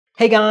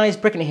Hey guys,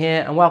 Brickin'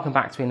 here and welcome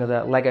back to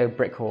another LEGO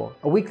Brick Haul,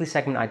 a weekly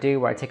segment I do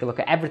where I take a look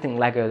at everything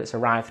LEGO that's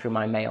arrived through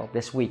my mail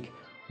this week.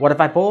 What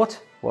have I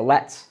bought? Well,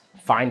 let's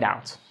find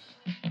out.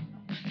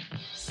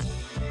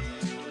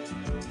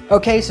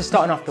 Okay, so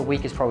starting off the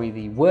week is probably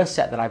the worst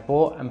set that I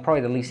bought and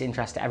probably the least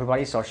interest to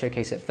everybody, so I'll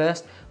showcase it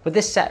first. But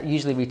this set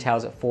usually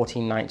retails at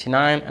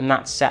 $14.99 and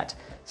that's set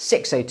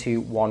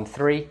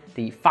 60213,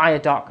 the Fire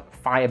Dock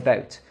Fire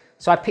Boat.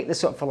 So I picked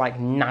this up for like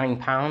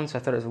 £9, so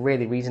I thought it was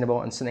really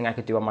reasonable and something I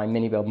could do on my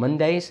mini build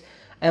Mondays.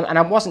 And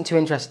I wasn't too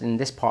interested in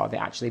this part of it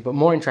actually, but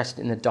more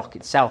interested in the dock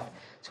itself.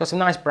 It's got some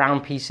nice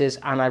brown pieces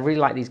and I really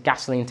like these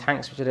gasoline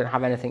tanks, which I don't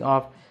have anything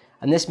of.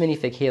 And this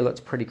minifig here looks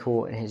pretty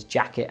cool in his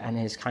jacket and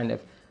his kind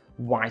of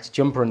white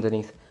jumper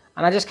underneath.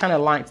 And I just kind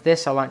of liked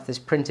this. I liked this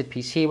printed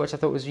piece here, which I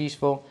thought was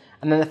useful.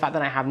 And then the fact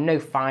that I have no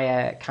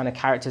fire kind of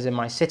characters in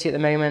my city at the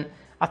moment,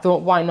 I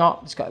thought, why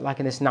not? It's got like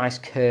this nice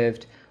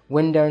curved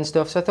window and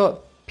stuff. So I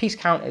thought, piece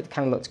count, it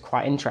kind of looked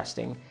quite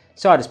interesting.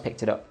 So I just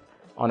picked it up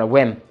on a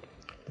whim.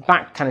 The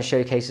back kind of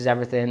showcases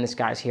everything. This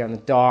guy's here on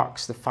the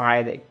docks, the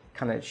fire, they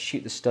kind of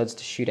shoot the studs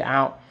to shoot it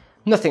out.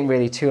 Nothing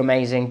really too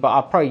amazing, but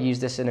I'll probably use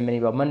this in a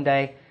mini build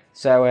Monday.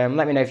 So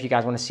let me know if you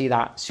guys want to see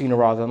that sooner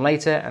rather than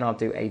later, and I'll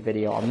do a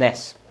video on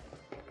this.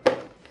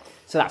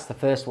 So that's the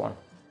first one.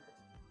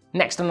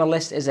 Next on the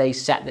list is a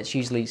set that's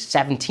usually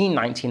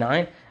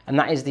 $17.99, and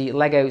that is the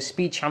LEGO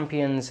Speed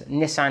Champions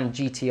Nissan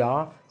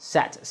GTR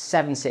set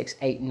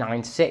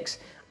 76896.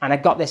 And I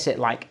got this at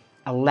like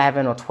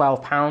 11 or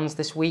 12 pounds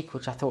this week,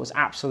 which I thought was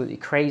absolutely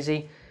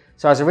crazy.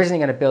 So I was originally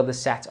going to build this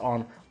set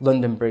on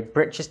London Bridge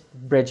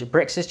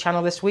Bricks'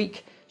 channel this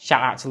week.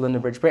 Shout out to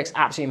London Bridge Bricks,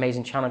 absolutely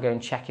amazing channel, go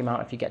and check him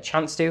out if you get a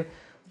chance to.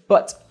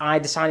 But I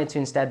decided to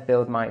instead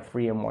build my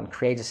 3-in-1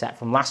 creator set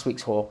from last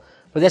week's haul.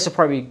 But this will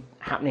probably be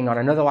happening on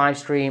another live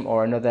stream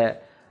or another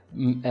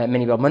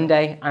mini build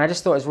Monday. And I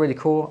just thought it was really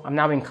cool. I've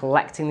now been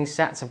collecting these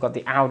sets. I've got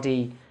the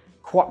Audi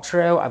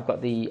Quattro, I've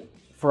got the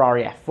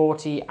Ferrari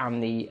F40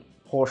 and the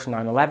Porsche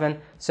 911.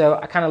 So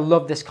I kind of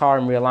love this car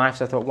in real life.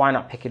 So I thought, why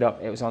not pick it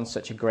up? It was on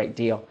such a great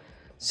deal.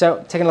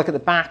 So taking a look at the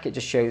back, it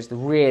just shows the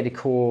really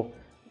cool,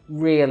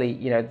 really,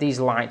 you know, these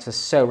lights are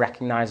so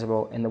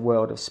recognizable in the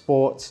world of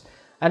sports.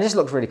 And it just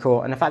looks really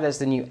cool. And the fact there's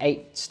the new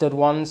 8 stud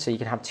ones, so you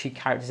can have 2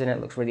 characters in it,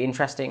 looks really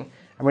interesting.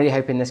 I'm really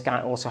hoping this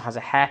guy also has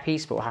a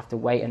hairpiece, but we'll have to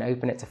wait and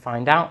open it to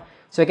find out.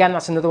 So again,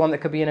 that's another one that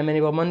could be in a mini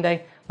build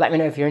Monday. Let me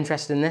know if you're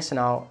interested in this and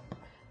I'll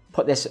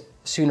put this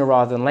sooner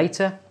rather than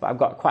later. But I've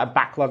got quite a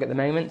backlog at the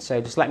moment,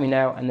 so just let me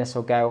know and this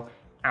will go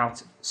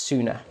out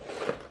sooner.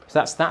 So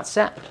that's that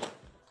set.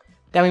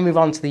 Then we move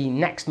on to the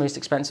next most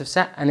expensive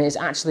set, and it is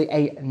actually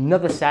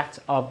another set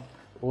of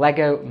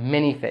LEGO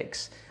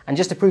minifigs. And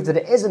just to prove that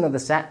it is another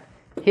set,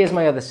 here's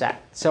my other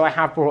set. So I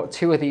have brought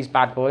 2 of these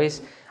bad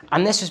boys,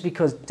 and this was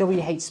because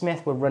WH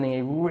Smith were running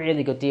a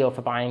really good deal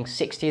for buying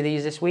 60 of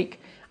these this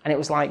week. And it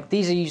was like,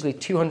 these are usually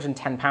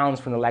 £210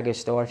 from the LEGO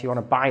store if you want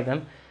to buy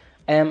them.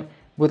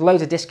 With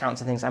loads of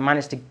discounts and things, I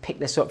managed to pick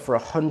this up for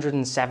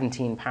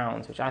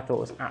 £117, which I thought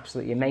was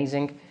absolutely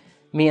amazing.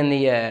 Me and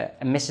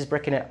Mrs.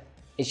 Brickin'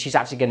 she's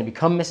actually going to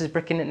become Mrs.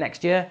 Brickin'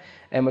 next year,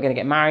 and we're going to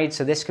get married.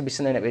 So this could be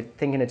something that we're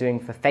thinking of doing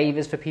for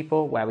favors for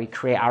people, where we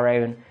create our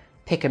own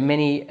pick a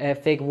mini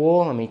fig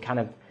wall, and we kind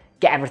of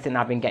get everything that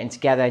I've been getting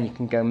together, and you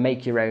can go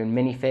make your own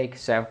minifig.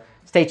 So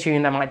stay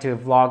tuned. I might do a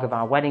vlog of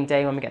our wedding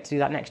day when we get to do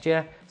that next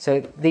year.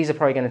 So these are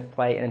probably going to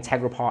play an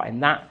integral part in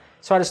that.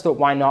 So I just thought,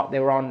 why not? They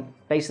were on,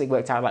 basically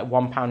worked out like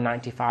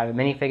 £1.95 a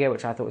minifigure,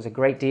 which I thought was a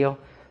great deal.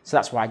 So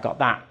that's why I got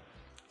that.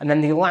 And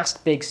then the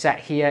last big set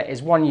here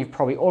is one you've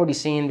probably already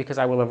seen because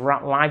I will have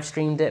live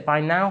streamed it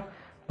by now,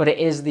 but it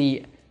is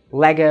the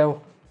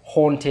LEGO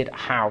Haunted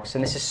House.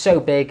 And this is so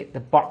big, the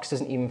box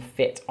doesn't even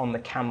fit on the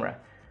camera.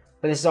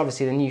 But this is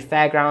obviously the new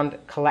Fairground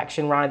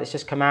collection ride that's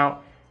just come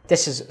out.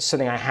 This is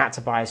something I had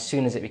to buy as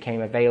soon as it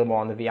became available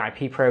on the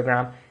VIP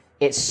program.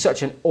 It's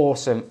such an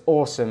awesome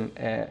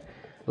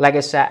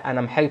LEGO set, and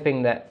I'm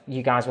hoping that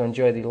you guys will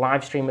enjoy the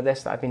live stream of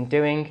this that I've been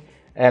doing.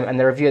 And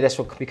the review of this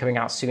will be coming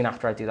out soon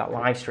after I do that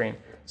live stream.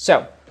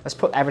 So let's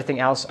put everything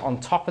else on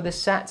top of this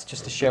set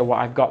just to show what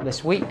I've got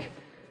this week.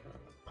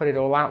 Put it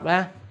all out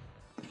there.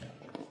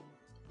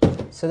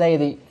 So there are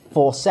the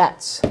 4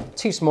 sets,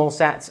 2 small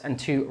sets and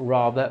 2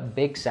 rather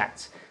big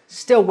sets.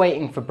 Still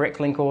waiting for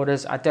Bricklink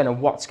orders. I don't know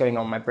what's going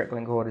on with my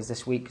Bricklink orders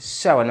this week.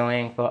 So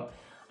annoying, but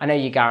I know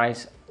you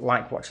guys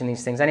like watching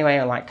these things anyway.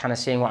 I like kind of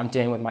seeing what I'm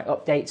doing with my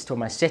updates to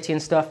my city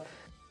and stuff.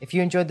 If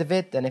you enjoyed the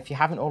vid, then if you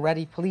haven't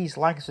already, please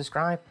like and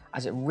subscribe,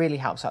 as it really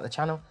helps out the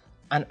channel.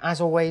 And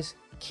as always,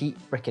 keep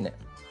bricking it.